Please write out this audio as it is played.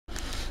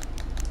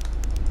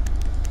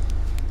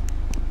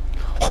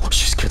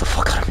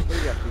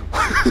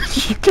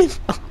You can.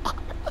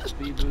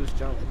 Speed boost,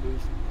 jump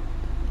boost.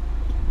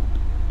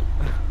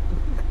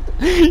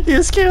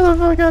 You scared the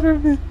fuck out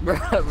of me. Bro,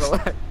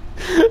 relax.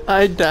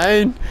 I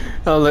died.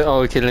 I was like, oh,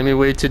 okay, let me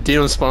wait till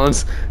Dino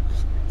spawns.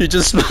 He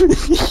just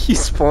he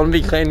spawned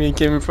behind me and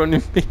came in front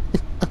of me.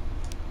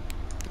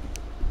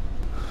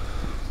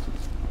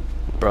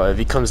 Bro, if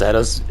he comes at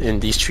us in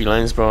these tree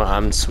lines, bro,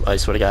 I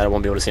swear to God, I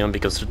won't be able to see him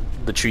because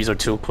the trees are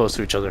too close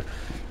to each other.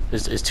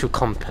 It's too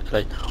compact,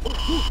 like.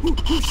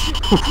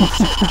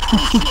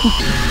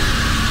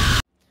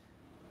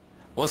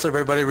 What's up,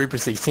 everybody?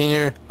 Reaper16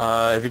 here.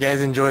 If you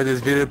guys enjoyed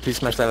this video, please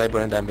smash that like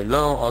button down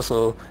below.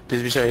 Also,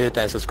 please be sure to hit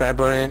that subscribe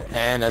button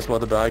and as well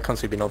the bell icon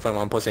so you be notified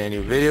when I'm posting any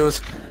new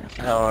videos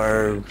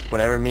or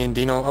whenever me and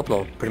Dino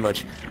upload, pretty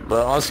much.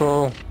 But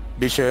also,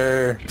 be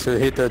sure to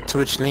hit the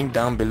Twitch link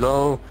down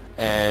below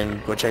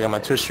and go check out my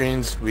Twitch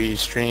streams. We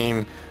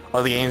stream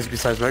other games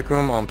besides Rec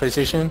Room on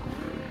PlayStation.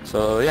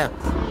 So yeah,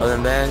 other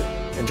than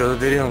that, enjoy the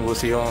video and we'll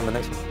see you all on the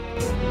next one.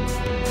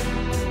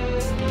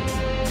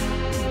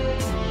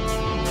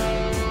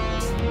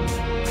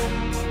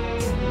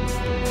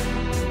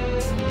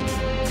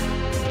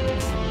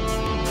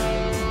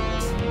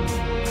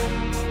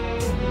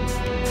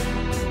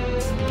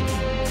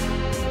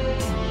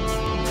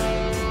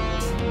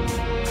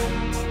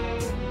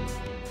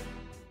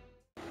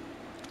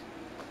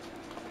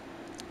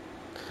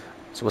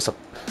 So what's up?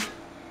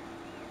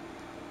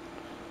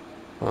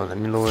 Oh, let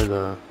me lower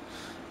the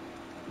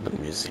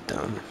music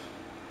down.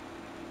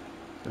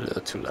 A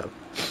little too loud.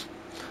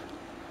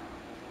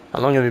 How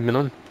long have you been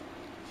on?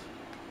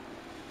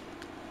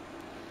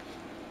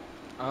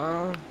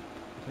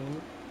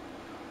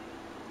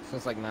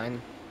 Since like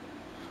 9.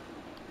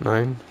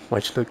 9?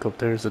 Why'd you look up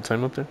there? Is the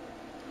time up there?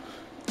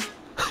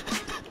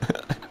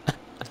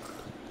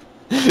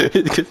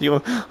 Because you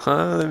want,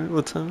 huh?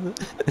 What time is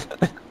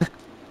it?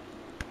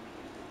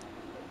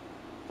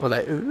 Or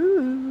like,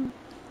 ooh.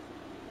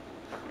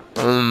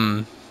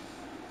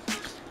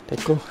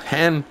 Let go.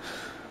 Hand.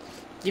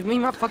 Give me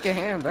my fucking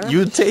hand, man.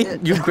 You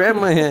grab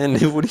my hand.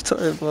 What are you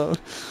talking about?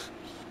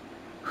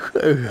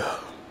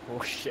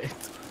 Oh shit.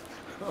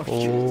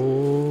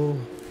 Oh.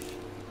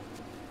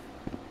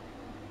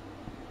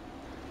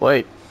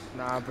 Wait.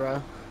 Nah,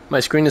 bro. My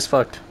screen is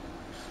fucked.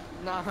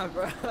 Nah,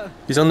 bro.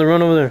 He's on the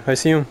run over there. I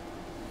see him.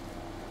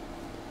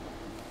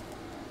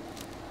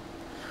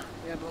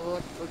 Yeah, but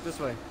look this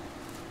way.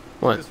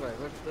 What? This way.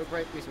 Look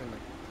right behind me.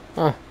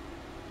 Oh.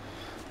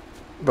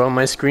 Bro,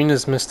 my screen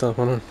is messed up.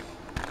 Hold on.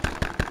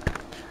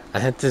 I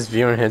had this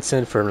VR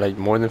headset for like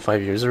more than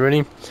 5 years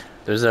already.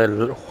 There's a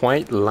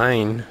white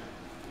line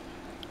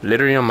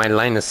literally on my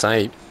line of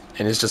sight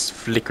and it's just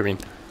flickering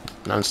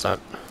non-stop.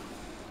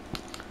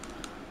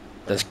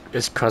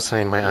 It's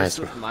crossing my eyes,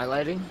 bro. My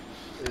lighting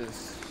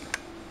is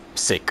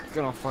sick.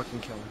 Gonna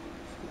fucking kill me.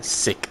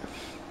 Sick.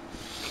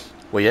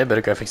 Well, yeah,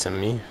 better graphics than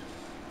me.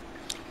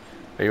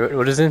 Wait,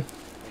 what is it?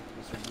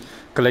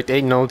 Collect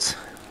 8 notes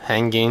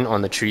hanging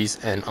on the trees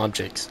and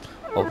objects.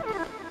 Oh.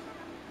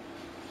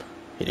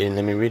 He didn't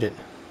let me read it.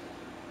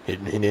 He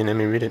didn't let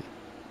me read it.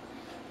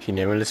 He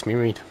never lets me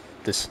read.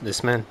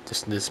 This man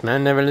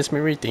never lets me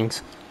read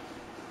things.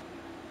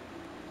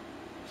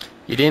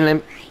 You didn't let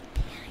me...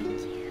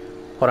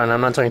 Hold on,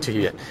 I'm not talking to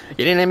you yet.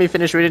 You didn't let me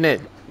finish reading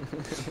it.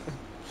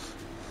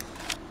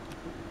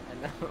 I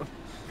know.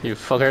 You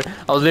fucker.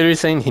 I was literally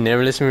saying he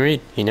never lets me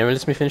read. He never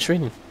lets me finish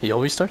reading. He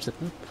always starts it.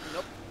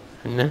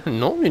 Nope.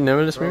 No, he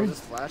never lets me read. This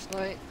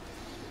flashlight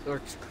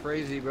looks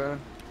crazy, bro.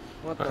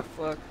 What the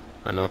fuck?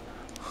 I know.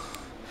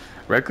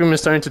 Rec Room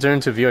is starting to turn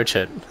into VR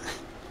chat.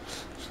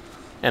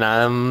 And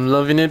I'm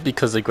loving it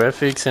because the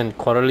graphics and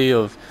quality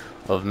of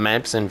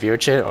maps and VR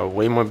chat are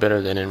way more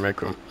better than in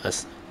Rec Room.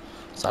 That's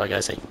all I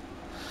gotta say.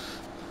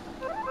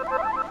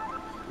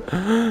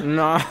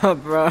 Nah,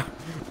 bro.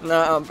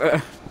 Nah, bro.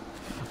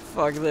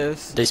 Fuck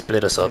this. They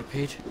split us up.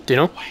 Peach. Do you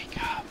know? Wake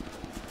up.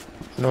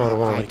 No, I don't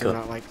want to wake up. I do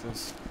up. not like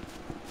this.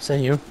 Is that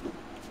you?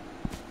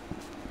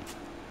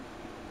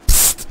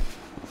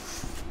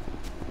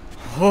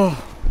 Oh.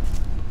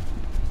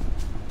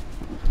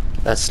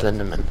 That's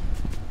Slender, man.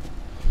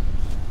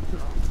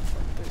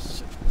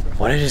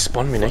 Why did he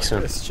spawn me next to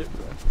him? Shit,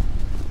 bro.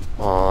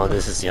 Oh,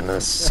 this is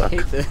gonna suck. I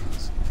hate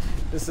this.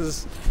 This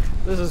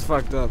is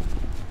fucked up.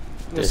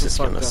 This is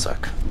gonna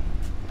suck.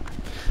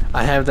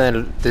 I have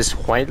this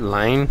white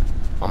line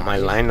on my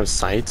line of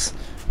sights,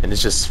 and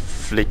it's just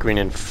flickering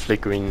and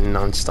flickering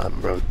non-stop,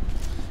 bro.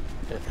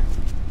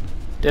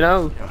 You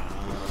know?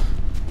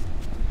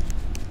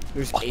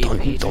 There's Oh, 8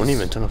 pages. don't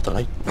even turn off the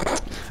light. I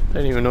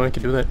didn't even know I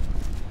could do that.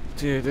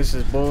 Dude, this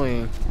is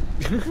bullying.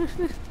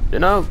 You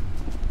know?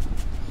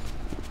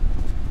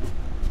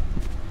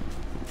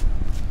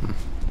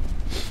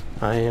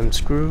 I am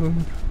screwed.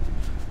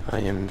 I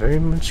am very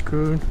much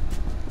screwed.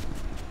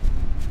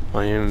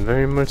 I am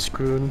very much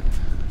screwed.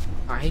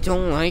 I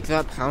don't like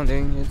that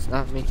pounding. It's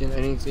not making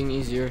anything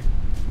easier.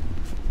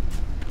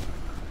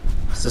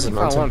 This is a Found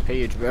mountain. one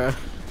page, bro.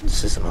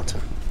 This is a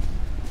mountain.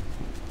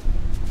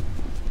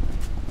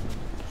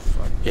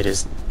 Fuck. It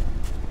is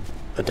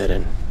a dead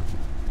end.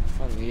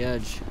 On the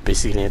edge.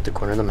 Basically at the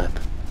corner of the map.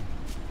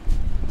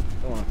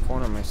 don't want to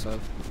corner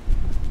myself.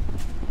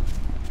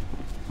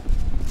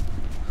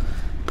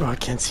 Bro, I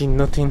can't see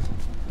nothing.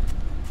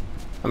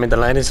 I mean, the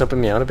light is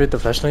helping me out a bit, the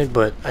flashlight,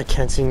 but I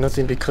can't see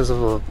nothing because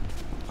of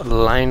a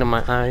line on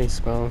my eyes,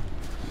 bro.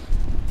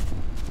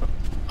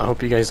 I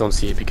hope you guys don't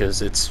see it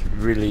because it's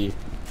really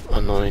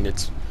annoying.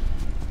 It's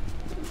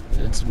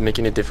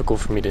making it difficult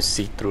for me to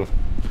see through.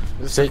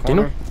 Is that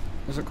Dino?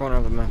 There's a corner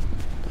of the map.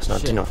 That's not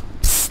Shit. Dino.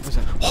 What's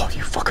that? Oh,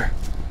 you fucker.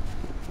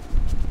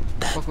 What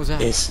the fuck was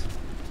that? Is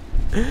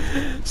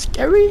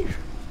scary.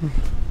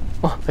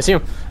 Oh, I see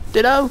him.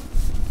 Ditto.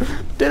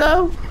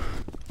 Ditto.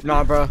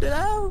 Nah, bro.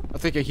 Ditto. I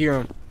think I hear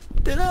him.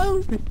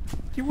 Ditto.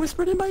 You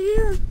whispered in my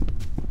ear.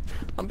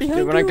 I'm behind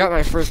Dude, when you. I got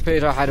my first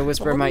page, I had to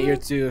whisper in my ear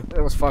too.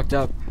 It was fucked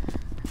up.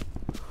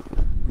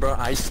 Bro,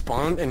 I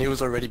spawned and he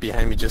was already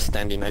behind me just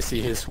standing. I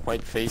see his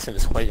white face and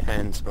his white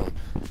hands, bro.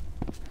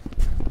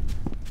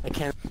 I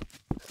can't...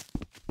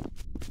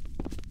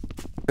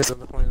 This is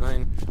the point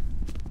line.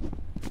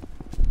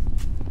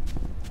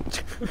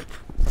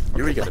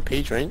 You already got the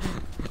page, right?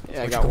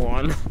 Yeah, I got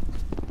one.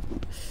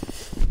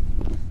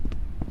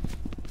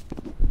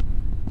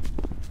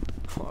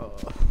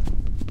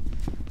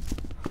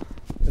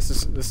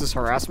 This is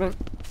harassment.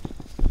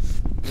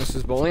 This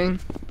is bullying.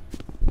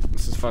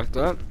 This is fucked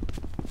up.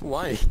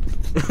 Why?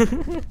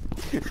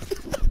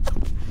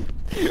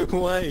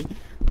 Why?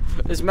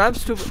 This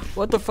map's too.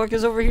 What the fuck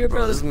is over here,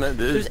 bro? This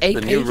There's 8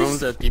 the pages. new rooms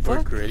that people are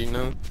Fuck. creating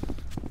now.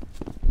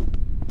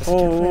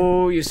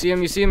 Oh, you see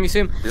him? You see him? You see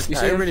him? This You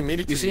guy see him? already made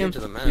it to You see the him? edge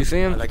of the map. You see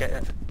him? Like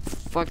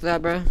Fuck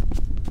that, bro.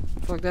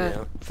 Fuck that.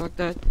 Yeah. Fuck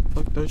that.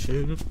 Fuck that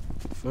shit.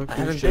 Fuck I that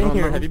haven't shit. been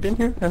here. Have you been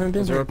here? I haven't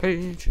been Is there here. a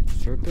page?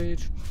 Is there a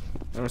page?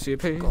 I don't see a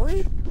page. Go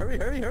away. Hurry,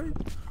 hurry, hurry.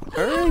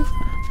 Hurry.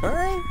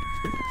 Hurry.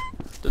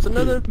 There's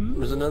another.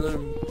 There's another.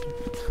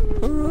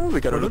 Oh, we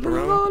gotta loop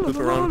around. Loop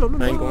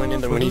around. I ain't going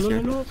in there when he's here.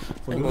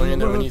 I ain't going in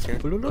there when he's here.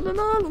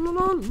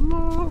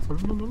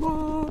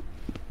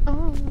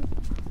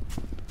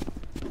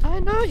 I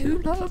know you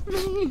love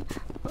me.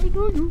 I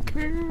know you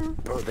care.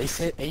 Bro, they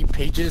said 8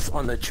 pages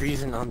on the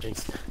trees and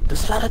objects.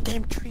 There's a lot of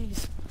damn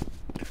trees.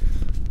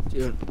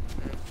 Dude.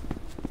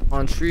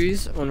 On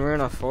trees, when we're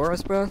in a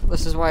forest, bro.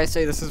 This is why I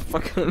say this is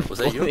fucking Was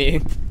that you?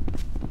 bullying.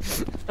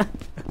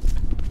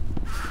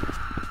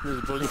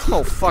 There's bullying.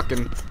 Oh,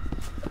 fucking.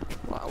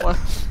 What?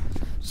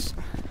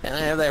 And I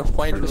have that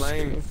white Hard to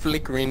line scream.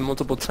 flickering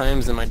multiple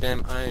times in my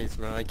damn eyes,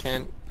 bro. I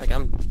can't. Like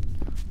I'm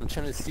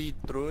trying to see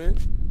through it,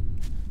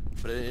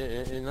 but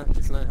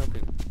it's not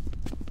helping.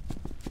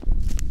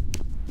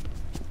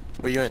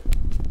 Where you at?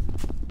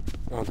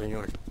 Oh, there you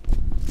are.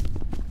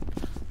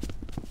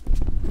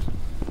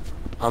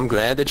 I'm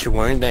glad that you're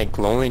wearing that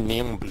glowing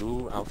neon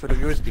blue outfit of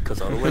yours because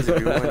otherwise if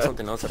you were wearing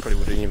something else I probably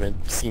wouldn't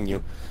even seen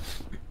you.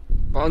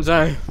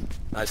 Bonsai.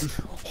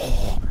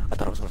 Oh, I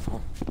thought I was gonna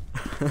fall.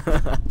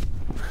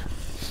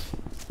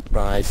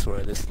 Bro, I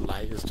swear this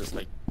light is just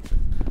like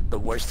the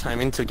worst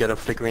timing to get a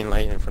flickering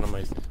light in front of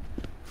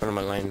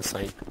my line of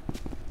sight.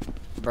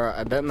 Bro,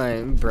 I bet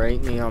my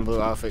bright neon blue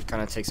outfit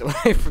kind of takes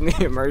away from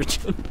the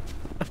immersion.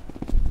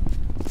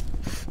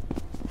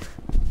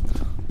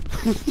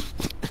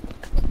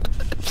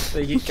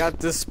 Like you got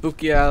this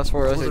spooky ass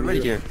forest, Was it and,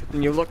 right here?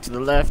 and you look to the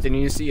left and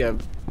you see a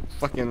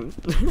fucking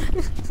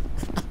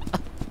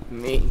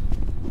me.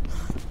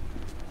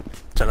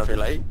 Turn off your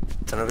light.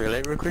 Turn off your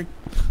light real quick.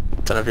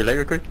 Turn off your light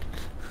real quick.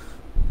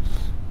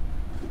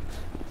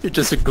 You're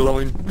just a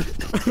glowing.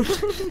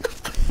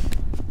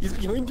 He's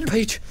behind you.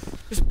 Peach,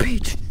 there's a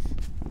peach.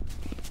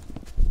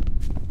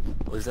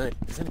 What is that?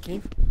 Is that a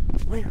cave?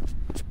 Where?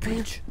 There's a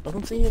peach I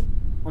don't see it.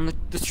 on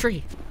the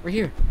tree right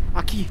here.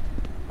 Aki.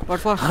 What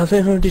the fuck? How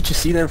the hell did you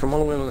see that from all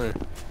the way over there?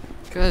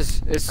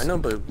 Cause it's I know,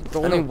 but the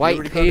I only know, we white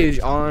already got page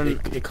it. on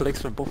It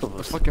collects for both of the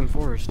us. fucking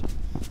forest.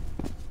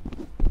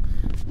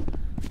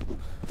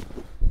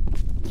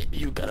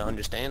 You gotta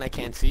understand, I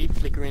can't see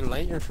flickering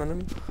light in front of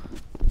me.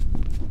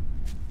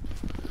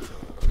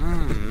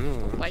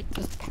 Light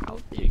is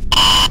pouting.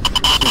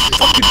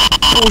 Fucking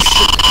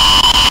bullshit.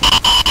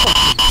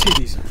 Fucking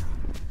titties.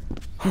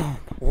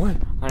 What?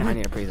 I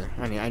need a breather.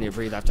 I need to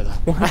breathe after that.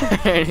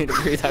 I need to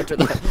breathe after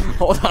that.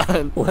 Hold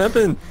on. What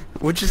happened?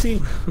 What'd you see?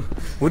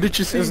 What did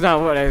you see? It's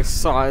not what I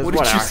saw, it's What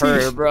what did I you see?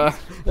 heard, bro.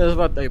 It's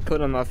what they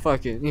put on my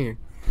fucking ear.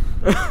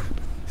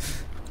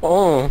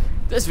 Oh.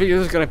 This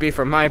video is gonna be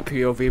from my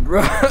POV,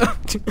 bro.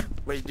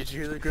 Wait, did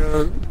you hear the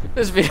girl?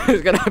 This video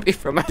is gonna be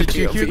from my POV. Did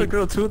you hear the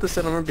girl too that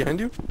said I'm right behind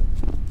you?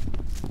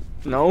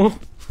 No.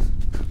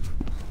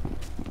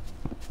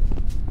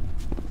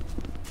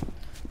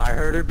 I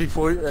heard her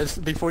before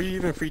you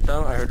even freaked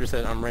out. I heard her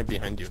say I'm right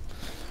behind you.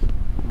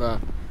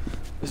 Bruh.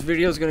 This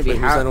video is gonna be Wait,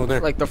 who's that over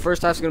there? like the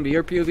first half's gonna be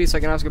your POV,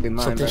 second half's gonna be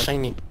mine, Something bro.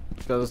 shiny.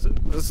 Because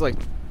this is like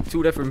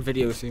 2 different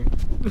videos here.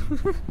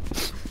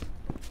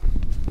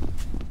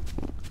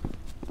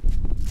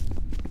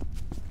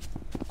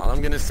 All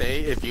I'm gonna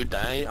say, if you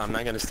die, I'm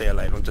not gonna stay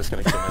alive. I'm just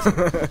gonna kill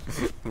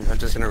myself. I'm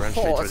just gonna run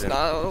straight Oh, towards it's him.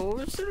 not.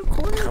 It's in the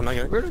corner. I'm not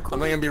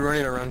gonna be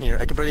running around here.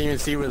 I can barely even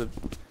see where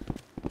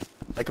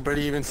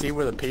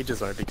the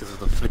pages are because of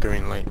the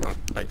flickering light. No,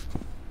 like,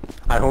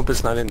 I hope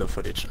it's not in the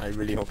footage. I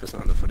really hope it's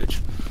not in the footage.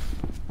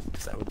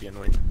 Because that would be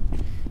annoying.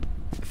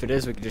 If it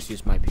is, we could just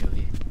use my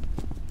POV.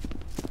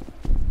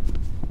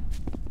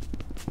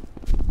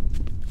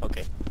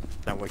 Okay,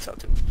 that works out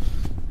too.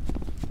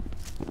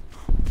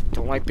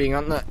 Don't like being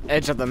on the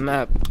edge of the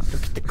map.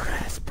 Look at the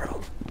grass,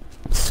 bro.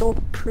 It's so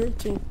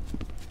pretty.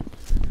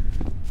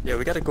 Yeah,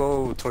 we gotta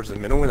go towards the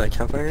middle where that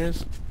campfire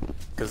is.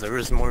 Because there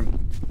is more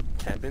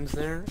cabins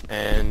there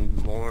and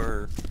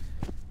more...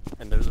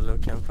 And there's a little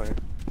campfire.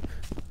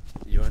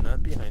 You are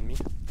not behind me.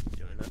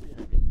 You are not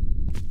behind me.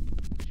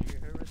 Did you hear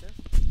her right there?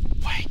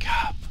 Wake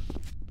up!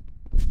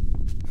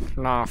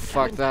 Nah,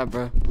 fuck that,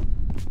 bro.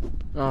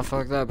 Nah,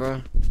 fuck that,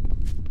 bro.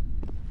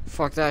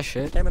 Fuck that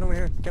shit. Cabin over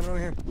here. Cabin over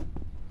here.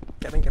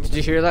 Cabin. Did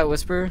you hear that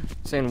whisper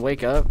saying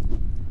wake up?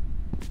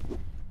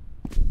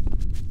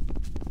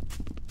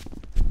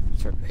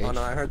 Oh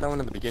no, I heard that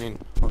one in the beginning.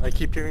 Oh, I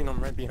keep hearing them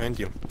right behind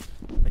you.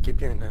 I keep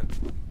hearing that.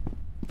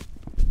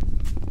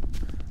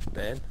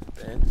 Bed.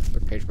 The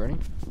page burning?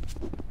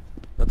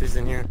 Nothing's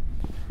in here.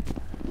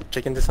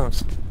 Check in this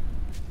house.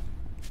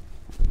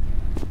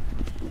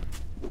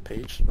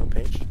 Page? No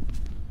page.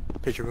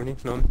 Page running?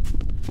 None.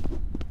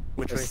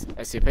 Which way?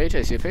 I see a page,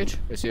 I see a page,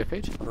 I see a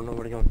page. I don't know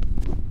where to go.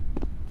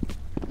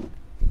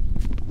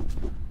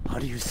 How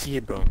do you see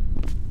it, bro?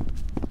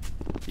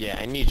 Yeah,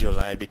 I need your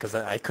light because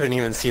I couldn't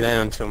even see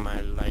that until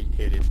my light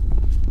hit it.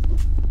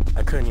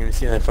 I couldn't even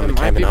see that from the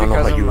cabin. I don't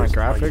know how you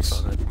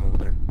saw that from over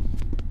there.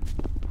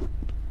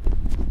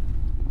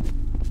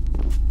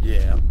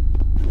 Yeah.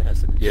 It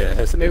has to be. Yeah, it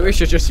has to be. Maybe we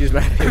should just use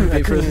my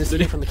I couldn't even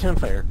see it from the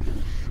campfire.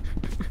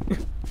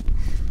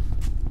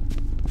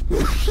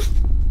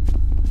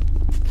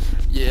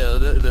 Yeah,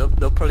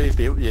 they'll probably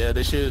be. Yeah,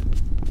 they should.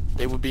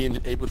 They would be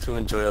able to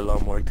enjoy a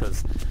lot more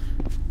because,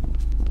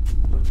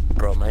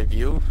 bro, my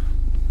view.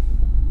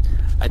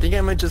 I think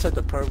I might just at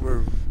the part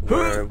where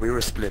we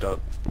were split up,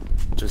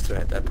 just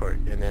at that part,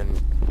 and then.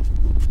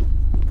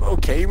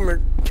 Okay,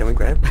 can we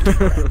grab? We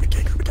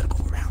gotta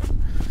go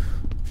around.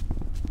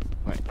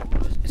 Wait,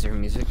 is there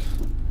music?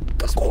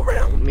 Let's go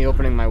around. Me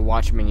opening my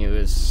watch menu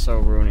is so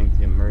ruining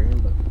the immersion,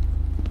 but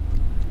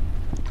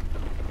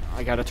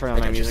I gotta turn on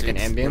my music and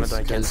ambience.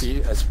 I can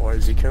see as far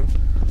as you can.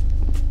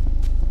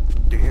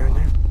 Do you hear in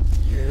there?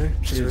 You hear her?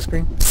 She's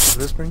whispering. She's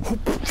whispering.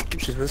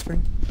 She's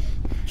whispering.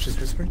 She's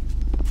whispering.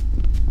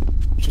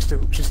 She's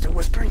still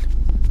whispering.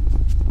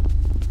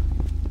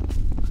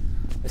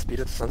 I speed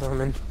up the sound,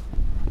 man.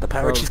 The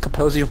power cheese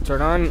compels you.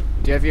 Turn on.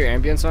 Do you have your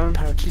ambience on?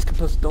 Power cheese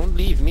compels. Don't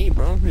leave me,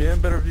 bro. Yeah,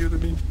 better view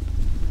than me.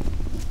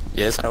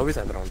 Yes, I always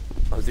have it on.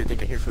 I was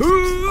thinking here for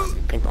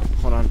ping pong.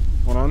 Hold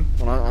on.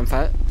 I'm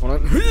fat. Hold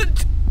on.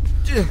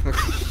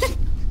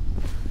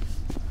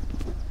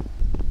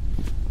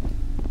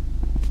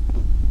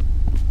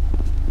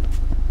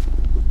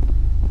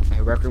 My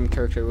rec room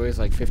character weighs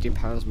like 50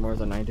 pounds more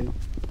than I do.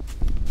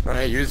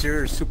 Alright, use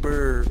your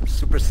super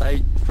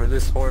sight for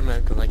this horror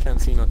map because I can't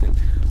see nothing.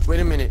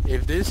 Wait a minute,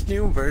 if this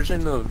new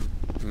version of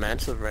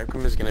Maps of Rec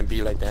Room is gonna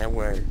be like that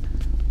where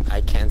I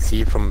can't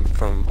see from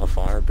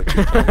afar, but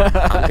you can,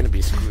 I'm gonna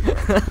be screwed,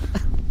 bro.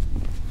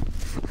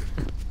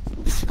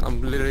 I'm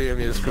literally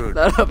gonna be screwed.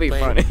 That'll be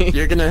funny.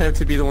 You're gonna have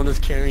to be the one that's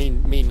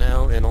carrying me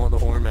now in all the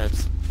horror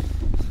maps.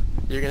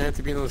 You're gonna have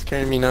to be the one that's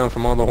carrying me now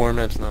from all the horror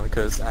maps now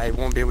because I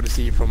won't be able to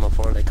see you from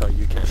afar like how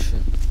you can.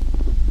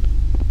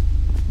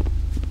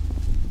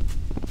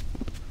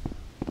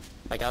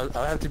 Like I'll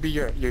have to be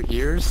your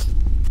ears,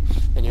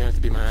 and you have to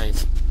be my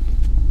eyes.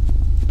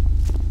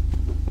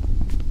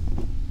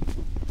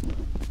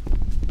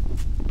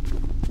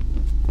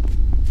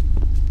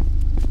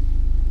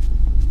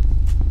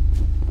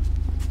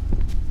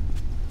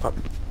 Up.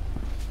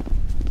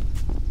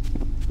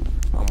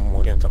 I'm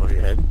walking on top of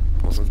your head.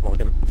 Wilson's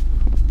walking.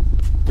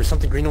 There's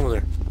something green over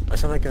there. I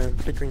sound like a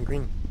flickering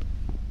green.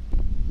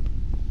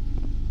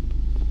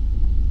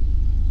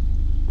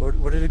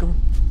 Where did it go?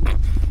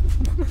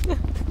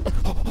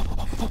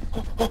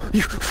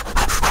 You.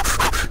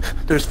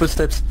 There's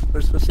footsteps.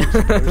 There's footsteps.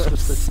 There's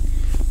footsteps.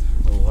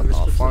 Oh, what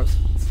the fuck?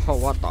 Oh,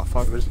 what the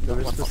fuck? There's What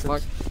the footsteps.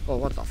 fuck? Oh,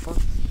 what the fuck?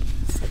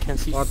 I can't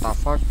see. What the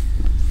fuck?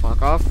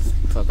 Fuck off.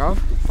 Fuck off.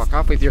 Fuck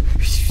off with your... I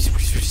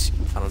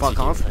don't Fuck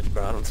see off.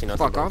 Bro, I don't see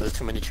nothing, Fuck bro. off. There's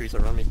too many trees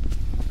around me.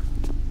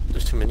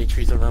 There's too many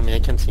trees around me. I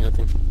can't see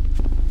nothing.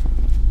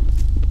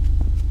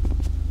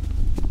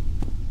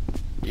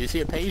 Do you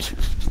see a page?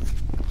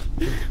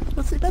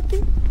 Don't see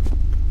nothing.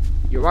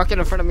 You're walking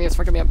in front of me, it's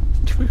fucking me up.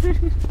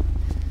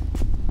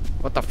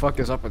 What the fuck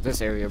is up with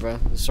this area, bro?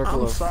 The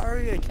circle I'm of...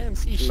 sorry, I can't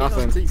see shit.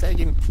 Nothing. I'm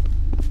zigzagging.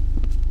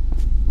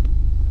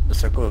 The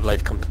circle of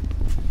life come.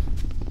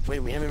 Wait,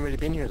 we haven't really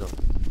been here though.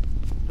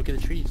 Look at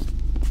the trees.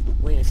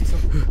 Wait, I see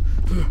something.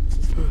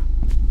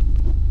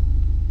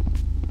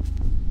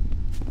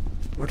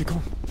 Where'd it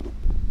go?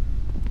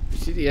 You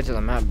see the edge of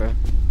the map, bro.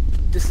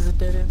 This is a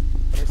dead end.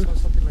 I saw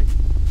something like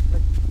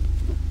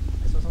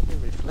I saw something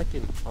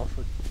reflecting off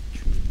a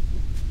tree.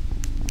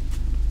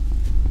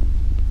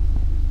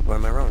 Or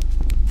am I wrong?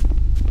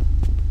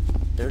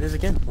 There it is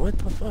again. What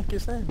the fuck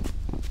is that?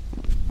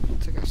 I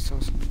think I saw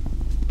something.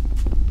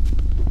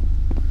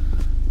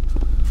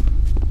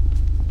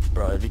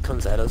 Bro, if he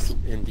comes at us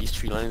in these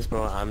tree lines,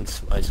 bro,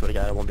 I swear to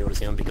God, I won't be able to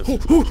see him because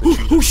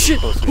Oh shit!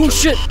 Oh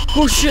shit!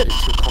 Oh shit!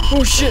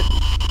 Oh shit!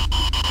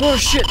 Oh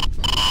shit!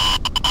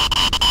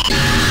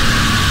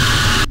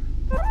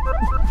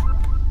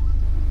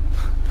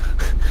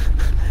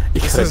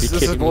 This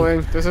is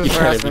bullying. This is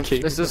harassment.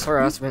 This is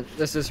harassment.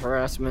 This is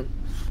harassment.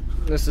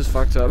 This is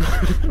fucked up.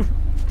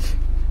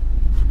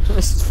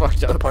 This is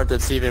fucked up. The part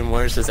that's even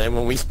worse is that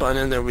when we spawn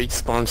in there, we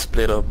spawn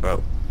split up,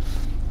 bro.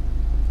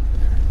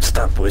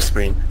 Stop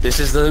whispering. This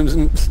is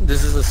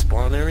the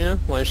spawn area?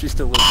 Why is she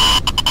still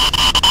whispering?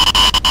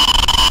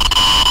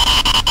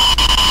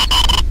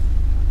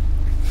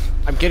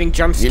 I'm getting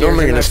jump scares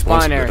in the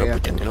spawn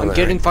area. I'm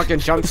getting fucking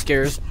jump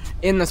scares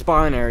in the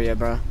spawn area,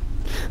 bro.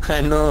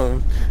 I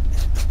know.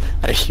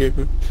 I hear.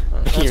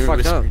 That's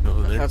fucked up.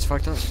 That's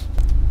fucked up.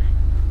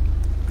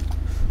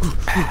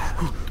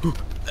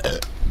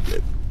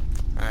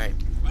 Alright,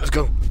 let's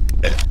go.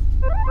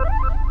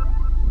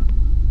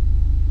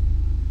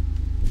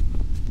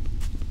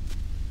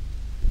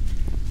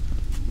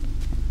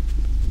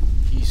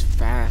 He's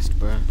fast,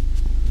 bro.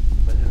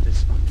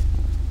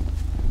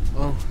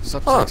 Oh,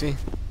 sup, sexy?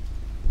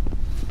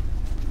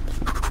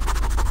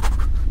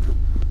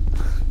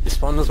 They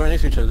spawned us right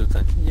next to each other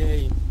then.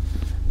 Yay.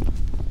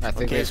 I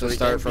think we have to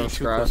start from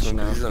scratch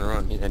now. He's gonna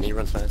run, and he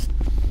runs fast.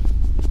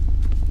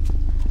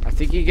 I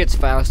think he gets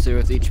faster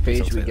with each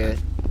page we get.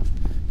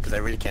 Because I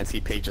really can't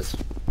see pages.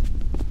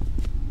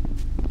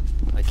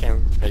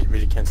 I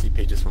really can't see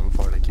pages from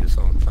afar like you,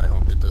 so I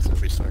hope it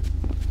doesn't restart.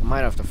 I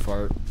might have to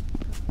fart.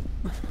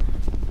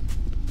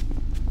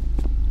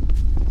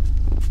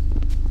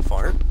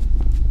 Fart?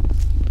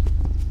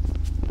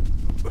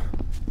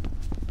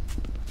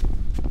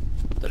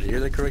 Did I hear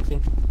that correctly?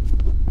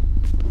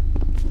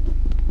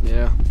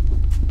 Yeah.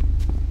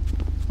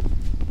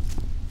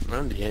 I'm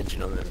on the edge, you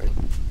know that, right?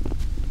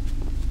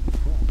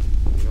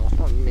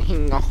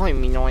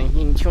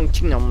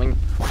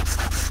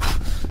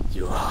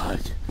 You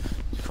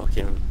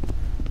fucking...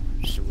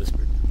 She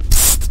whispered.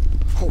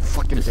 Oh,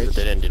 fucking this bitch. Is a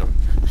dead end, you know?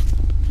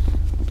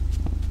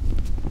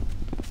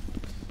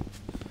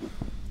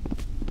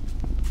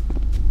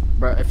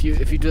 Bro, if you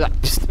do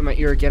that just in my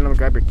ear again, I'm gonna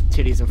grab your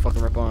titties and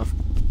fucking rip off.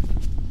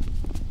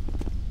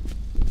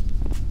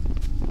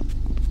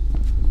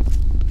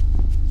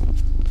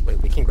 Wait,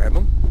 we can grab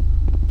him?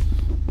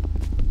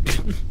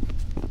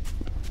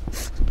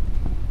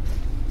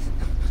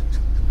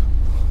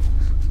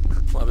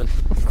 Levin.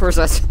 Of course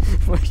that's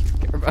what you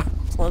care about.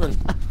 Levin.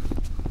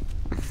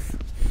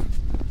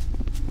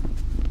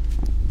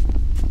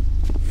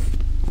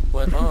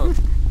 What? Oh.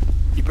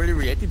 You barely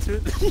reacted to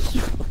it?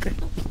 Okay.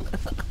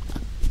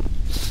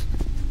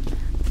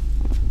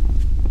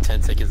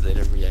 10 seconds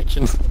later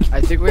reaction.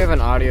 I think we have an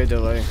audio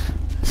delay.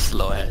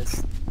 Slow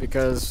ass.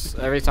 Because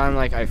every time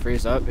like I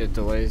freeze up, it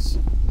delays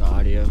the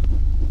audio.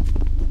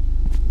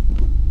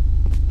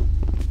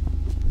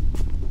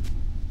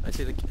 I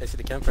see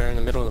the campfire in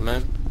the middle of the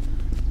map.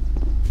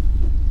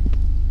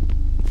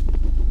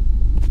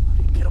 How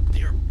do you get up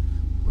there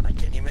when I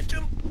can't even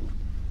jump?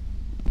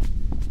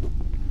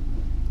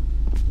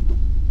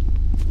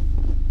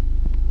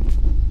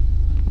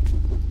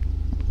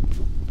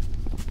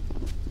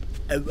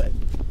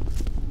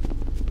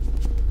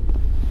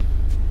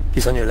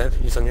 He's on your left,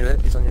 he's on your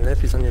left, he's on your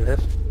left, he's on your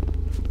left.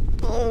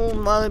 Oh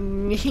my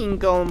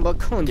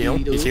Gil,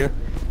 he's here.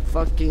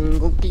 Fucking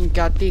looking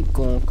at the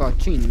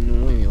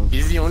cochino.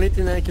 He's the only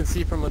thing that I can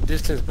see from a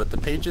distance, but the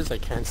pages I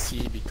can't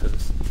see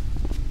because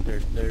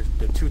they're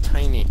too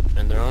tiny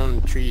and they're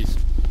on trees.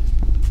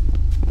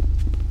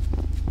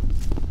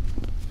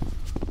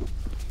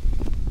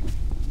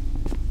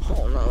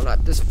 Oh no,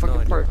 not this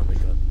fucking part. Oh my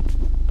god.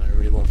 I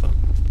really won't fall.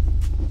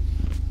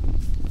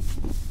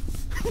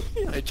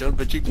 I jumped,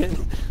 but you can't.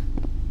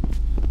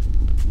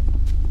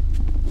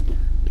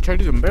 The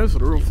Chinese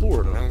ambassador of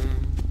Florida.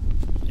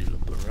 You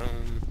look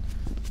around.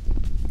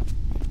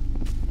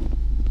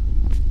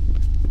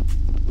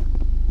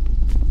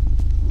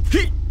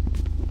 Hey!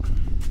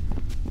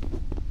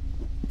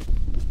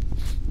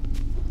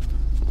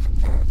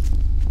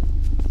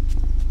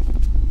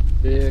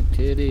 Big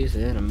titties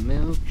and a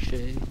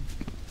milkshake.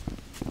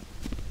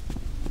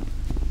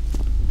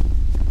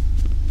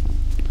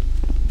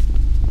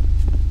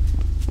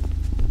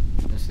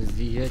 This is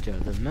the edge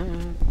of the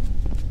map.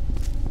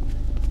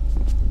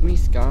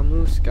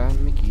 Mooska,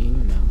 Mickey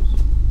Mouse.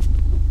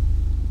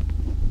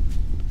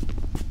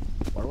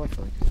 Why do I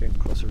feel like it's getting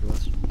closer to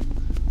us?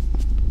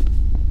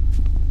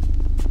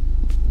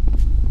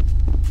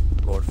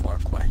 Lord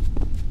Farquaad.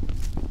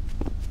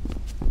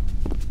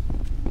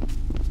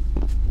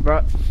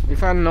 Bruh, we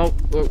found no.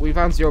 Look, we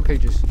found 0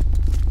 pages.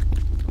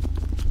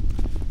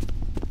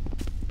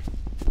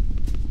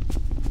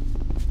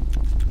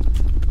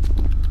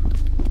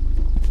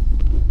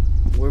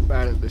 We're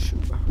bad at this shit,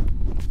 bro.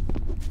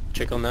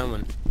 Check on that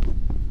one.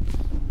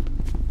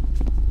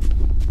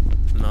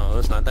 No,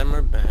 it's not that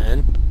we're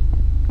bad.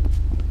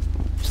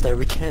 It's that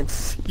we can't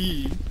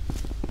see.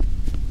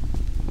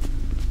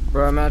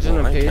 Bro, imagine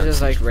the page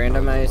is like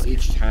randomized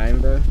each time,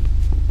 bro.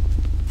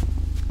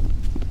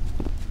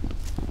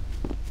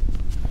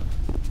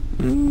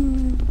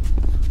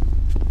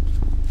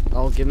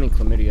 Oh, give me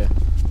chlamydia.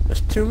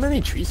 There's too many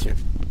trees here.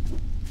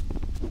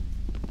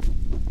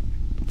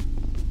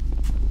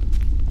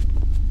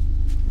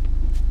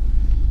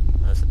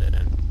 That's a dead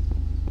end.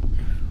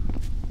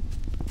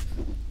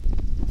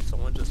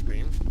 Someone just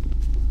screamed.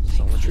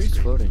 Someone just Trees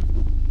screamed. floating.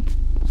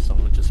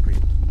 Someone just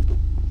screamed.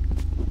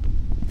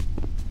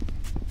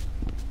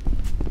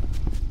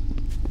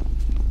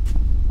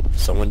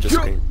 Someone just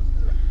screamed.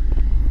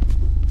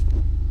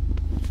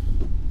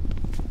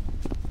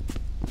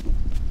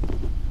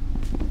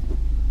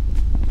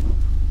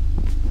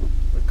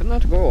 We could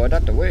not go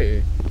that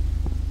way.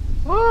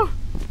 Oh!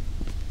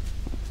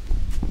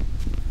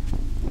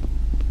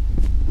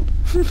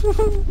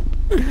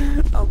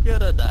 I'm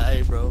gonna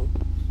die, bro.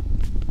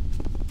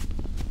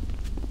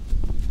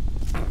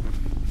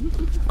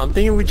 I'm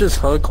thinking we just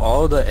hug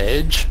all the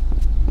edge.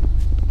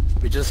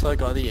 We just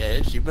hug all the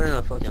edge. You better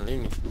not fucking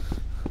leave me.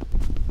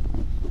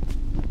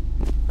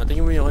 I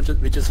think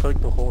we just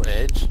hug the whole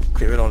edge,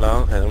 clear it all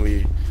out, and then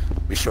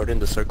we shorten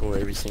the circle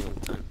every single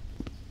time.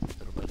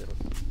 Little by little.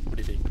 What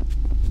do you think?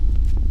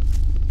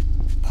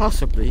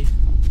 Possibly.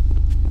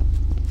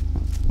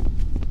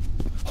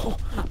 Oh,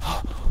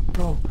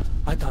 bro,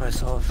 I thought I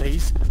saw a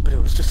face, but it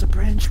was just a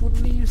branch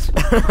with leaves.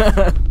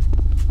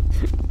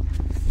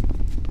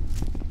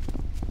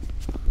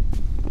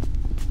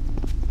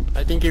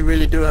 I think you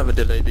really do have a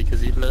delay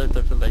because you left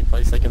after like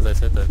 5 seconds I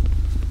said that.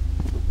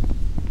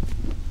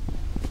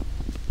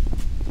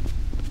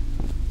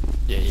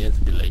 Yeah, he has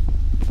a delay.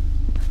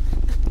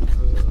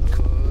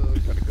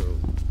 Gotta go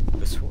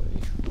this way.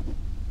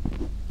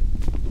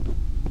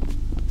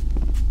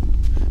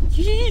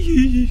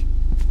 Yee.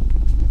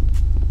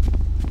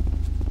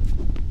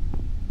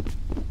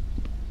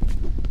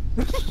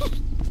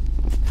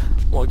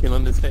 Walking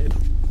on his head.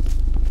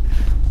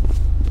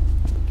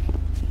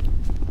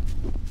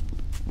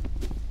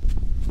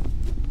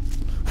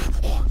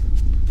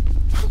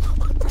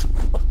 What the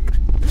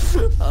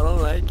fuck? I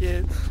don't like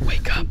it.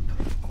 Wake up!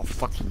 Oh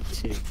fucking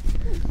shit.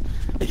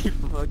 He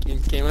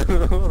fucking came out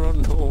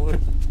of nowhere.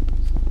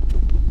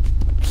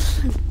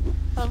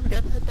 I'm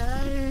gonna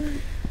die.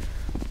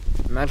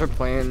 Imagine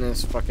playing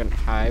this fucking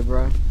high,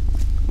 bro.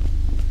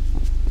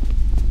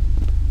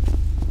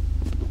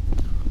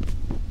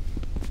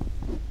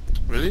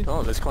 Really?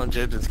 Oh, let's call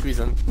Jebs and squeeze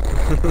him.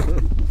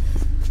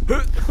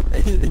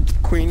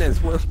 Queen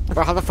as well.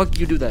 Bro, how the fuck do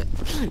you do that?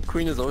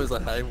 Queen is always a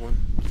high one.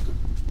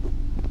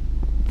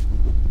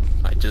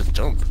 I just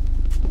jump.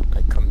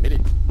 I commit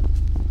it.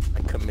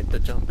 I commit the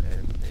jump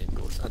and it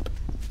goes up.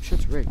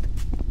 Shit's rigged.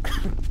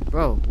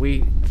 Bro, we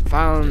Did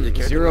found the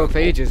character 0 not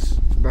pages,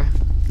 bro.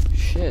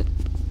 Shit.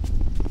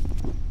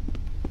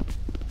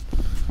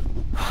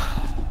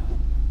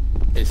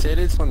 It said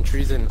it's on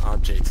trees and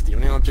objects. The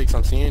only objects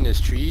I'm seeing is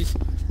trees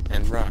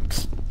and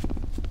rocks.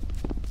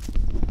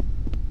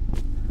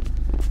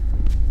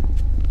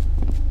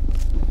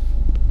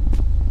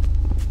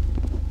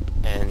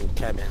 And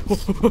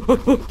cabins.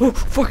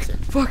 Fuck,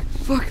 fuck,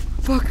 fuck,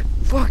 fuck,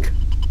 fuck.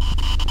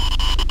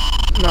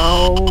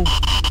 No.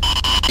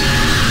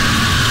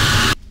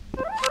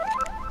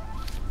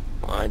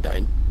 Oh, I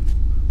died.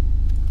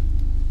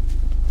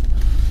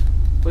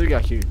 What do you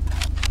got here?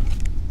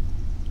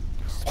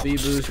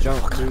 Speed boost,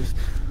 jump boost.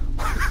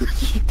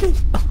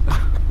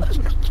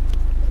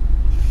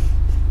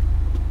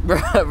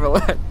 Bruh,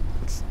 relax.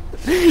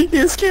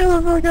 You scared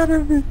the fuck out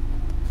of me.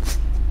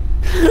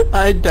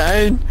 I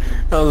died.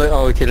 I was like,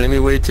 oh, okay, let me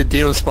wait till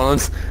Dion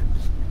spawns.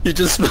 He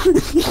just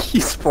he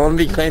spawned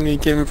behind me,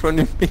 came in front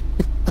of me.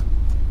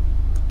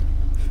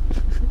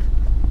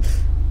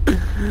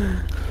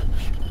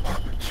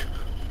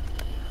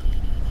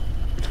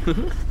 You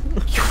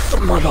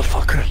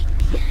motherfucker.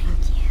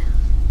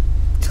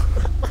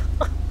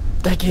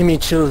 That gave me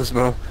chills,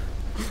 bro.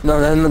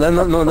 No, that's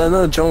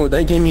not a joke.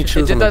 That gave me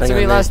chills. He did that to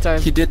me last time.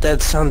 He did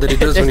that sound that he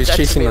does when he's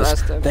chasing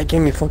us. That That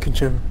gave me fucking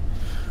chills.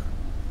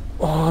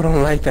 Oh, I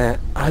don't like that.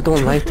 I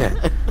don't like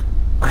that.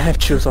 I have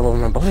chills all over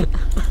my body.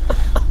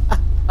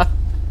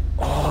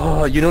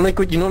 Oh, you don't like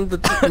what you know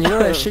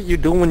that shit you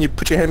do when you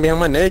put your hand behind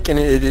my neck and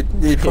it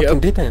fucking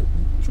did that,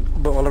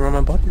 but all around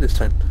my body this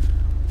time.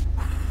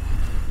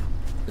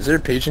 Is there a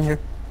page in here?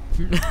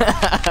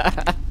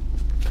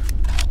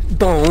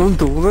 Don't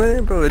do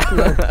that, bro. It's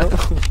not help.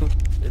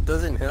 It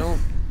doesn't help.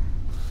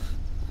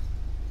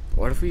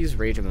 What if we use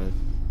rage mode?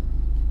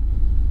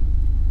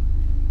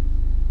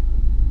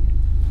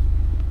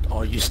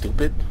 Oh, you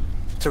stupid.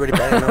 It's already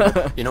bad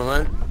enough. You know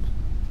what?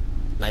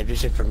 Night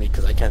vision for me,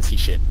 because I can't see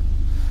shit.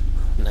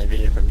 Night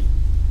vision for me.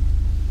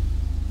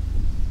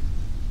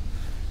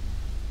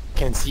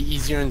 Can see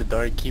easier in the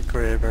dark, keep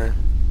forever.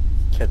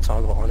 Can't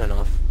toggle on and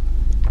off.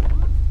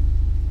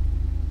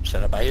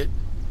 Should I buy it?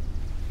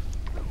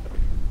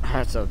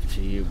 That's up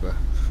to you, bro.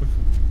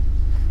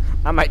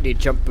 I might need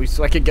jump boost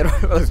so I can get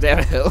over those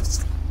damn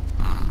hills.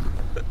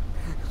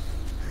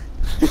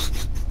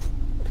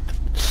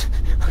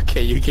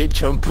 Okay, you get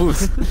jump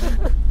boost.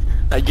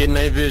 I get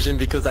night vision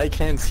because I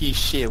can't see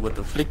shit with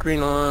the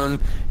flickering on,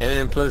 and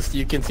then plus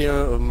you can see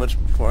a much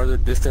farther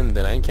distance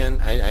than I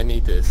can. I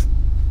need this.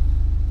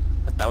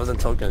 That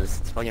wasn't tokens.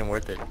 It's fucking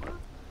worth it.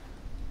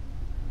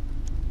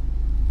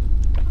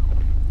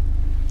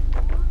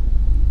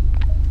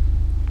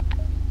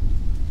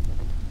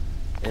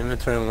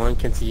 Inventory 1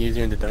 can see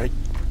easier in the dark.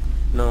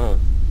 No,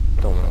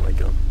 don't wanna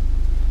wake up.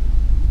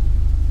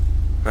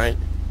 Right?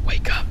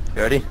 Wake up.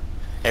 You ready?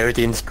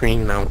 Everything's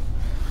green now.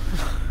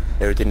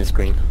 Everything is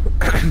green.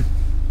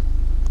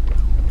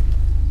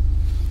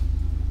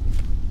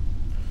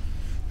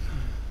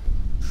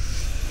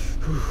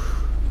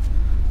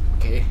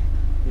 Okay,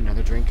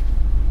 another drink.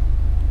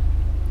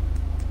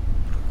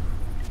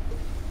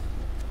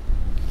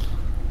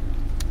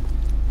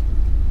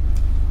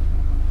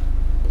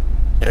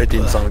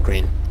 Everything's all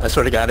green. I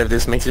swear to God, if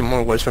this makes it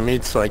more worse for me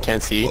so I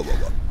can't see,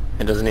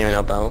 it doesn't even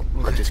help out.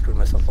 I just screwed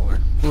myself over.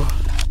 No,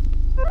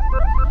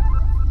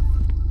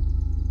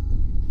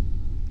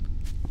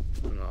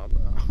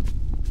 bro.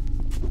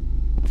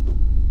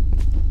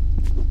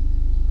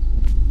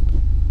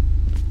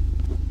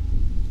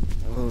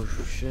 Oh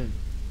shit.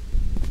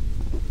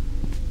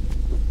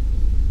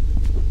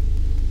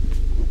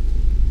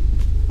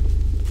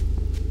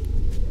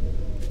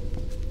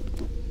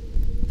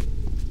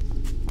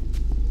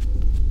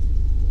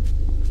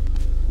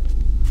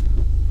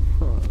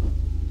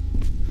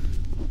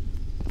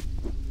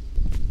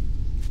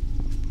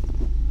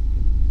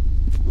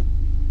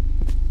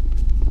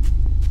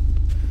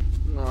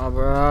 Nah,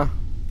 bruh.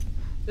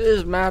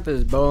 This map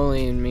is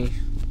bullying me.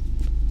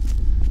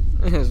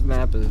 This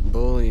map is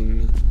bullying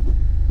me.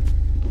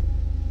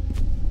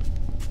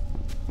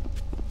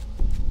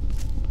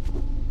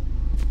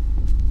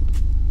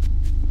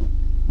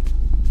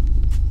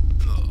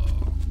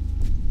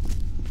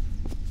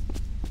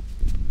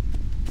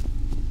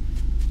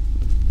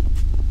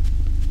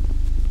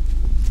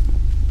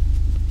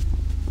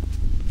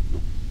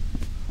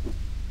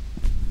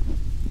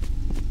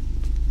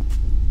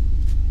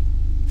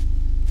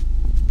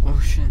 Oh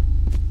shit.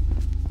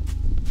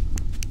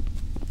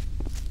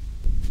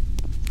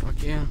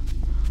 Fuck yeah.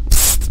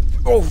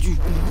 Oh, you.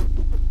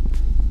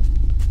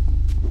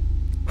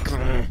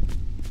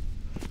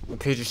 What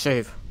page is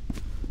save?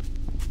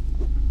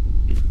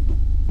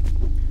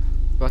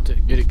 About to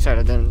get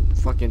excited, then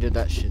fucking did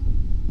that shit.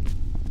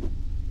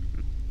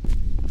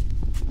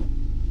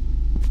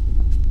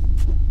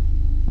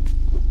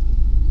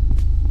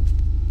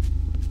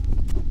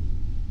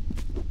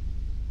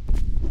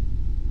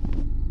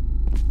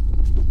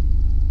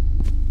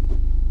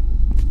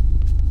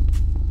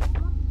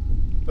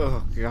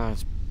 Oh god,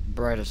 it's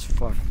bright as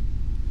fuck.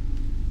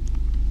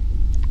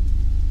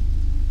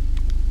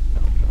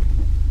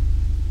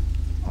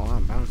 Oh,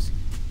 I'm bouncing.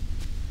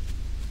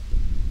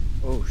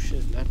 Oh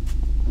shit, that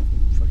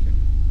fucking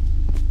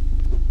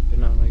did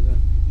not like that.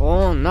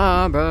 Oh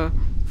nah, bruh.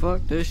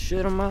 Fuck this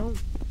shit, I'm out.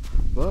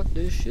 Fuck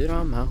this shit,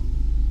 I'm out.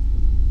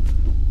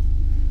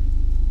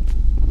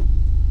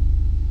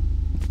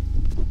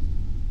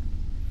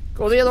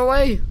 Go the other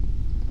way.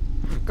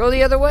 Go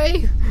the other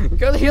way.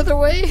 Go the other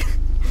way.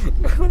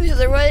 Go the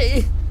other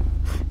way.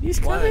 He's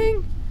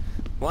coming.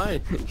 Why?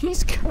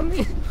 He's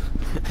coming.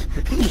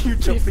 You're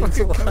jumping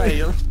so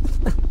high.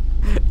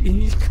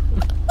 He's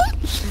coming.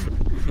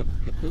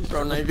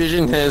 Bro, night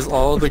vision has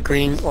all the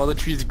green, all the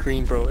trees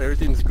green, bro.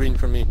 Everything's green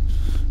for me.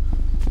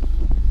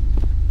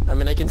 I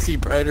mean, I can see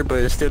brighter,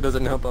 but it still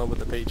doesn't help out with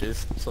the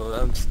pages.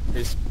 So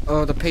it's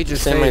Oh, the page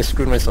is same. I saved.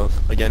 screwed myself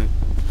again.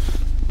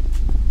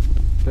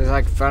 There's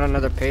like found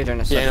another page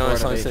and it said Yeah, I know.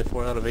 4 out I of 8. said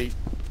 4 out of 8.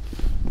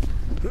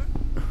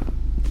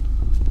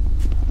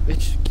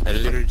 Bitch. I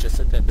literally just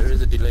said that. There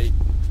is a delay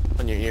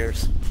on your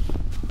ears.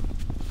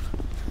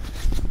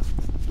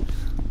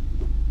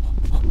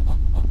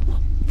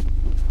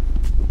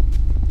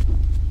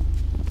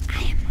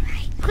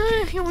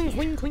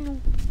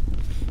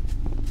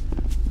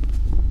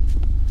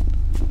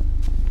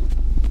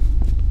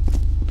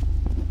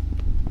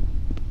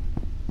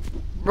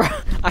 Bro,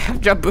 I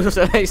have jump boost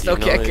and I still You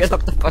know can't get it's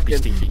up the fucking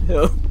stinky.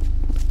 hill.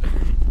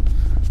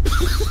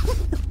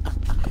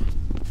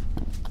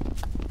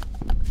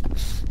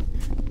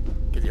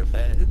 Cause you're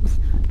fat.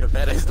 Your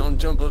fat ass don't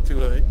jump up too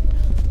high.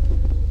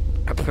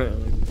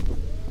 Apparently.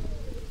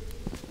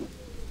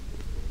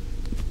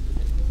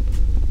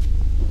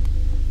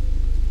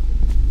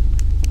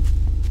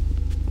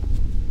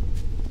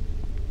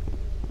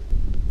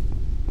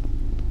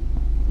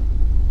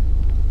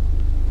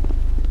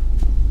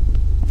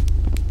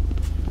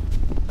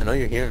 I know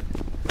you're here.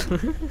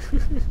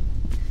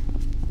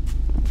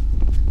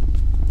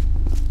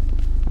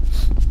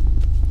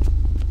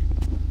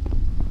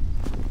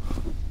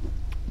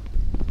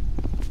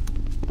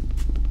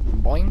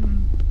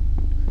 Boing.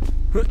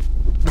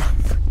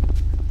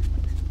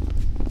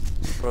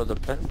 Bro, the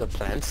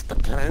plants,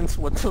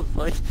 what the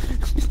fuck?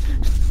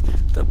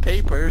 The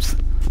papers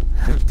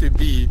have to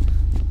be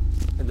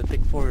in the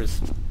thick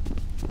forest,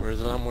 where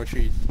there's a lot more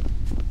trees.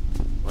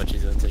 Watch,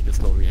 he's gonna take a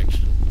slow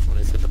reaction when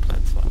I said the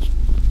plants, watch.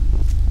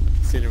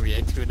 He's gonna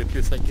react to it in a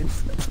few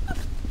seconds.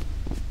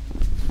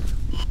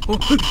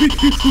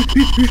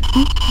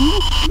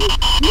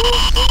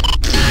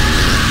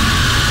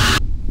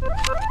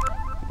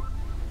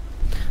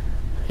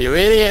 You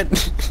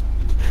idiot!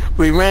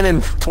 We ran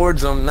in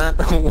towards them, not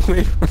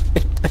away from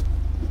it.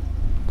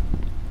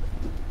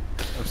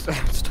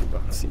 I'm still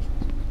bouncy.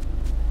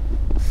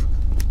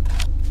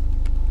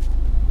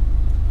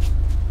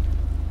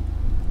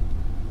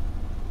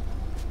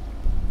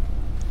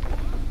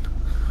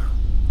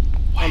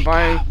 I'm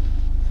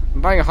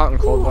buying a hot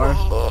and cold bar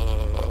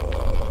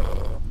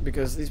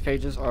because these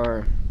pages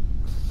are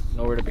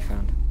nowhere to be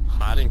found.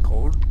 Hot and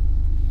cold?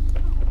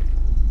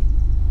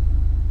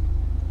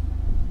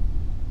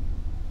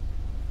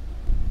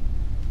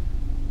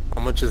 How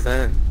much is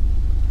that?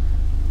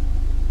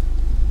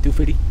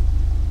 $2.50.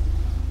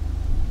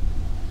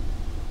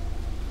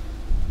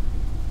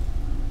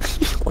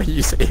 Why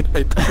you say it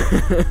like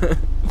that?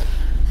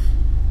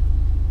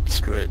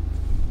 Screw it.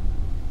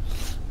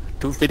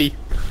 $2.50.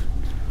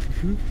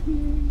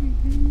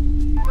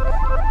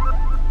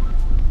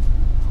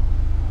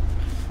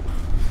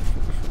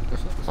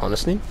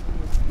 Honestly?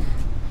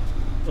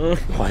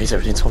 Why is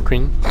everything so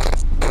green? I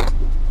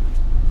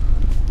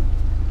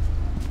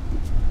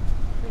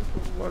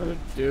don't want to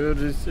do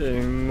this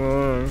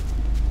anymore.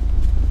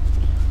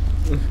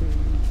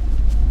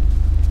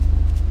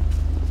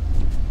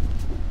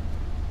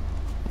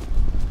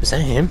 Is that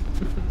him?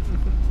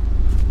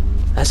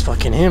 That's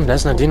fucking him.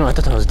 That's not Dino. I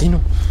thought that was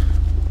Dino.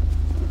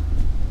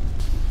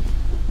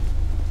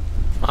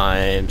 I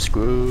am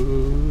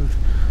screwed.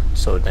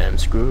 So damn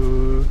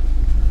screwed.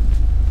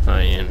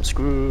 I am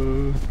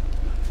screwed.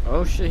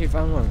 Oh shit, he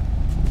found one.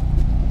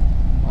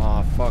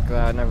 Oh fuck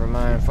that, never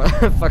mind.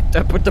 Fucked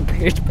up, put the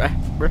page back,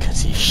 bro.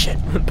 Cause he's shit.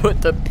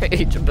 Put the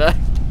page back.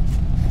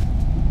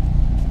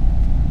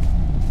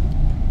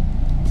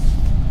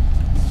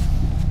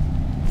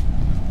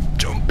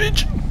 Jump,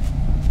 bitch.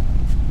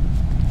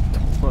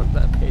 Don't want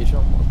that page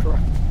on my truck.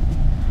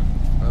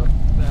 Fuck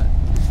that.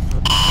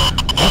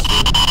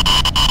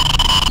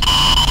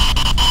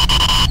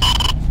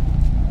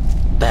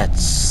 That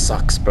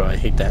sucks, bro. I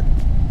hate that.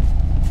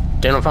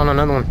 Daniel found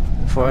another one.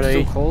 Before It's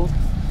they... too cold.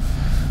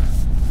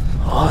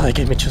 Oh, they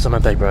gave me chills on my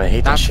back, bro. I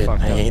hate that That's shit. I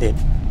fucked up. hate it.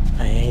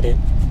 I hate it.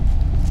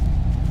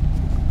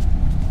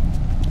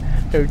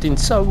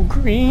 Everything's so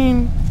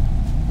green.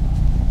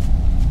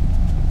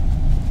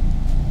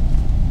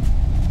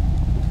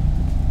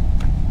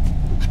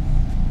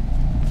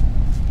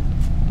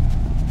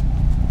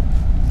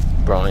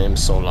 Bro, I am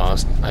so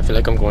lost. I feel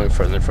like I'm going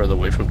further and further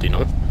away from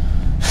Dino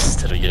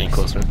instead of getting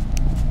closer.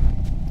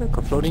 Look,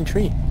 a floating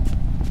tree.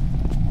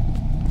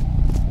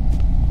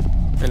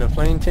 And a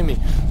flying Timmy.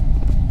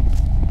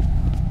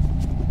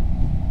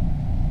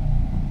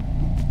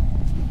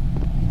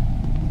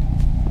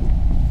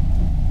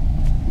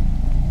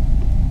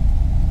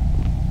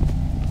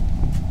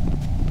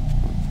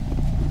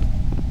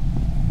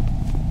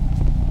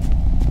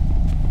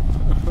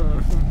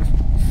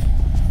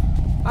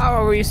 How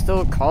are we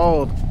still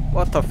cold?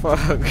 What the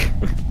fuck?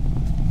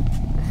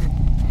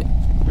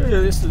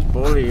 This is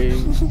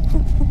bullying.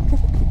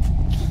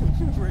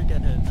 We're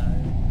gonna die.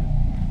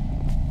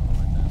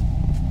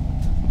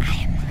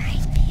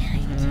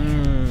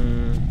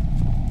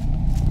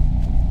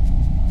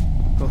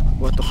 Oh,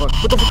 what the fuck?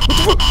 What the fuck? What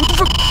the fuck? What the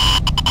fuck?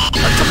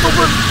 I jumped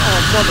over! Oh,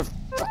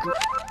 motherfucker.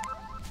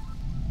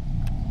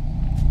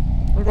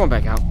 I'm going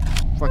back out.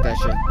 Fuck that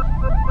shit.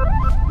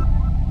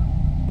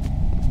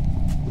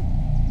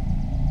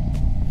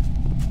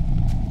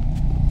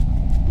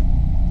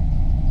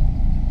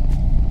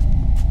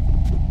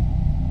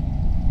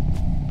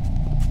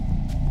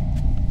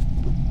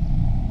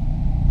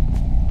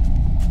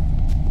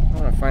 I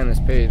wanna find this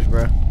page,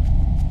 bro.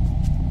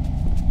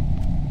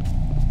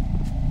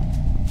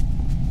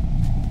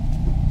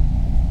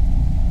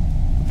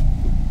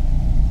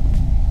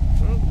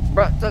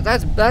 Bro,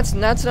 that's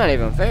not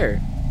even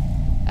fair.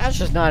 That's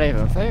just not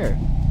even fair.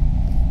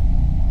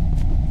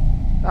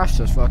 That's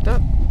just fucked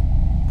up.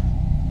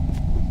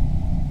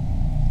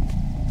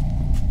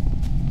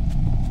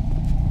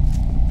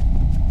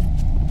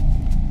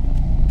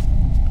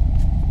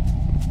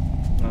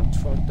 That's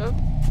fucked up.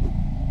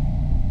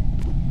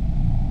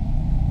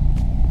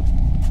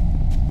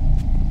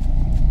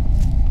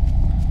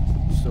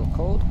 Still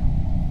cold.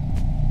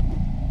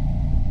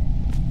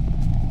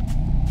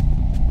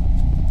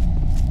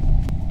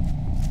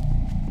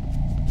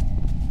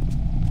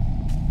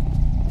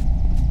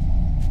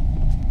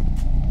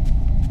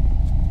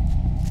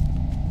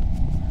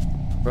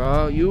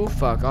 Bro, you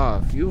fuck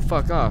off. You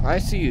fuck off. I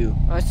see you.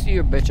 I see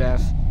your bitch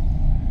ass.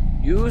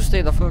 You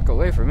stay the fuck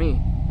away from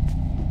me.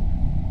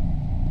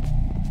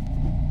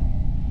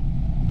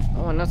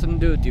 I want nothing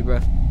to do with you, bro.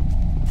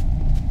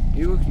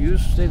 You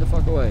stay the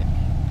fuck away.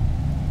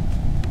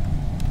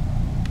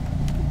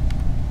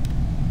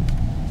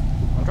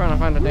 I'm trying to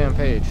find a damn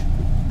page.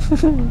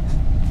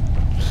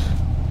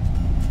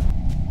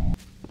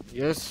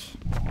 Yes.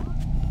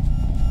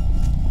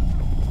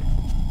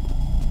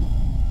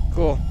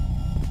 Cool.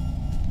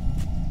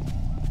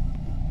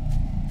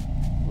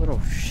 Little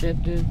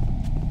shit, dude.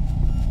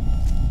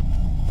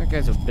 That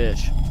guy's a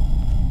bitch.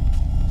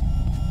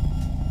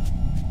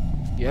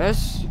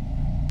 Yes?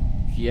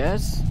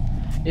 Yes?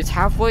 It's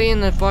halfway in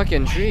the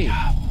fucking tree.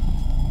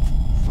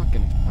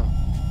 Fucking hell.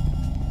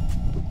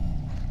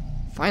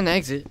 Find the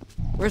exit.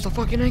 Where's the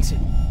fucking exit?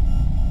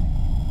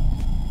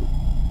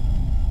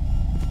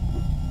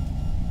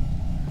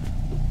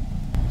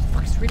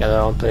 Gather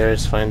all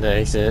players, find the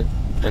exit,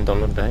 and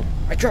don't look back.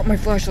 I dropped my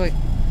flashlight.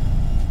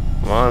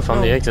 Well, I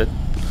found the exit.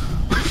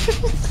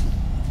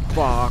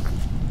 Fuck.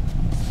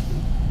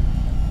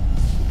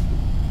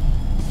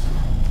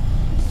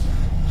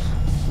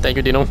 Thank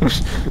you, Dino.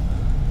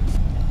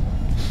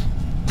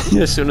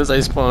 As soon as I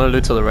spawn, I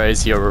look to the right, I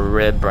see a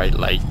red bright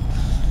light.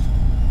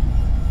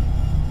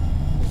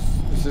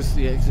 Is this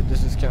the exit?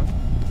 Does this count?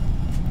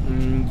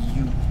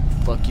 You.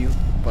 Fuck you.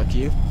 Fuck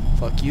you.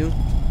 Fuck you.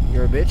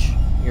 You're a bitch.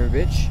 You're a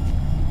bitch.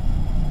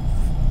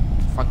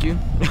 Fuck you.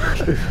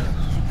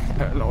 I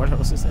don't know what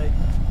else to say.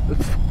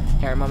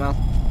 Hair in my mouth.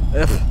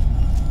 Ugh.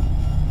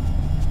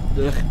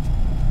 Ugh.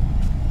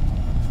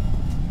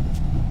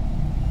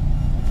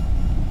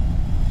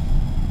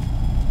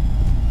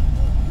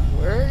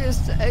 Where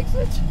is the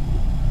exit?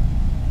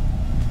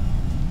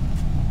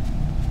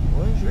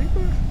 Where's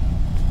Reaper?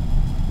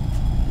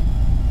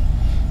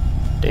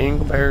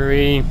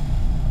 Dingleberry.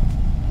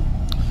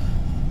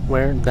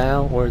 Where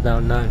thou or thou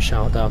not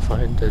shalt thou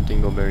find the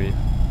dingleberry?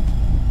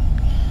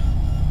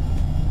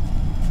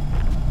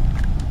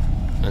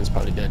 That's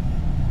probably dead.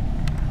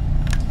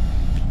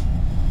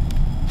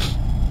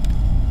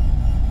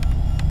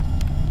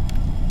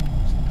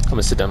 I'm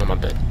gonna sit down on my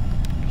bed.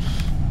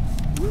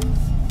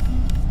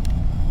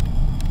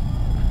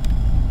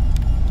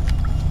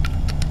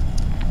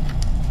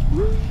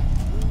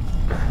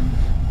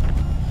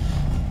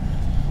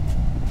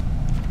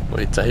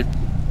 Wait, type.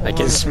 I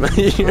can smell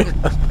you.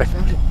 I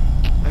found it.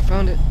 I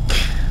found it.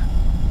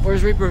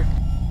 Where's Reaper?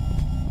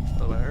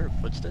 Oh, I heard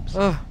footsteps.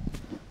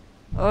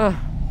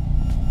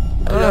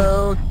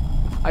 Hello.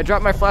 I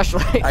dropped my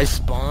flashlight. I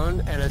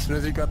spawned, and as soon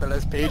as you got the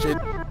last page, it.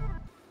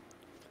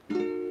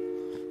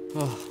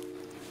 Oh.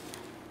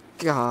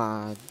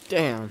 God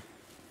damn.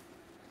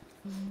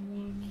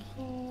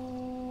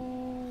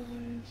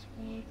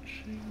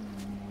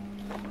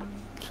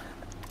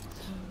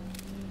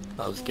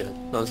 That was good.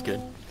 That was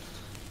good.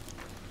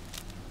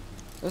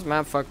 This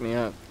map fucked me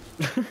up.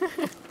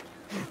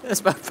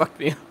 This map fucked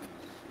me up.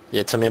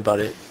 Yeah, tell me about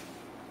it.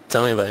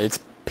 Tell me about it. It's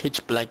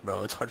pitch black,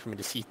 bro. It's hard for me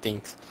to see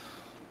things.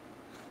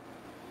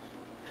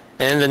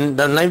 And then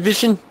the night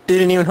vision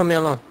didn't even help me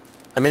along.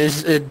 I mean,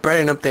 it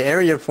brightened up the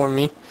area for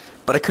me,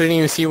 but I couldn't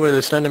even see where the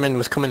Slenderman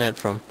was coming at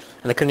from.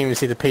 And I couldn't even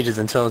see the pages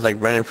until I was like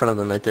right in front of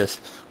them like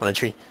this on a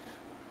tree.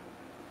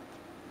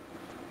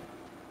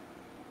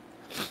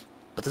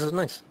 But this is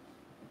nice.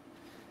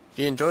 If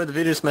you enjoyed the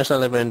video, smash that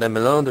like button down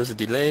below. There's a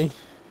delay.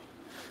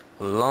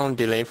 A long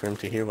delay for him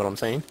to hear what I'm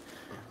saying.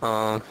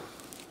 Drop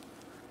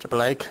a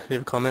like,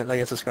 leave a comment, like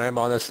and subscribe,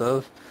 all that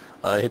stuff.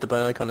 Hit the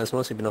bell icon as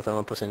well so you know if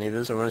I'm posting any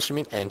videos or run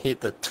streaming, and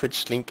hit the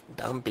Twitch link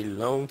down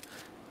below.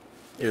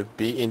 It will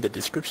be in the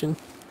description.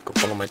 Go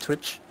follow my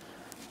Twitch.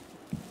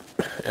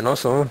 And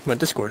also my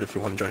Discord if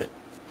you want to join it.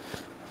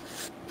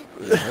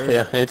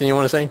 Yeah, anything you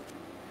want to say?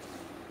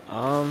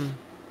 No,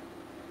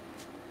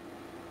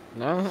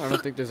 I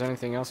don't think there's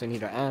anything else I need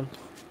to add.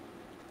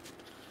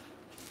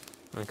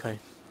 Okay.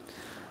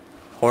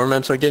 Horror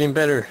maps are getting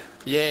better.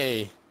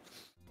 Yay.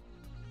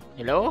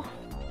 Hello?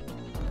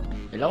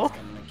 Hello?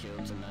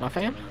 My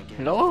fan?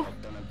 Hello?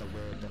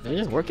 Is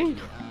this working?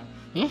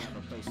 Eh?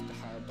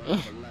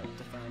 Eh?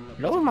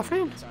 Hello, my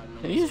friend?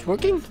 Is this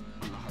working?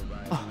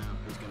 Oh.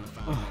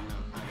 Oh.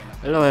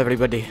 Hello,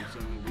 everybody.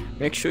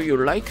 Make sure you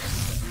like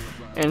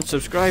and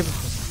subscribe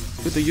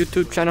to the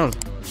YouTube channel.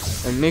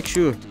 And make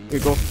sure you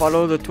go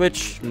follow the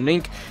Twitch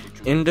link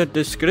in the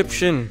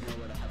description.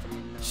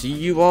 See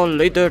you all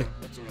later.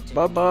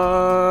 Bye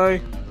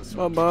bye.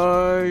 Bye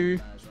bye.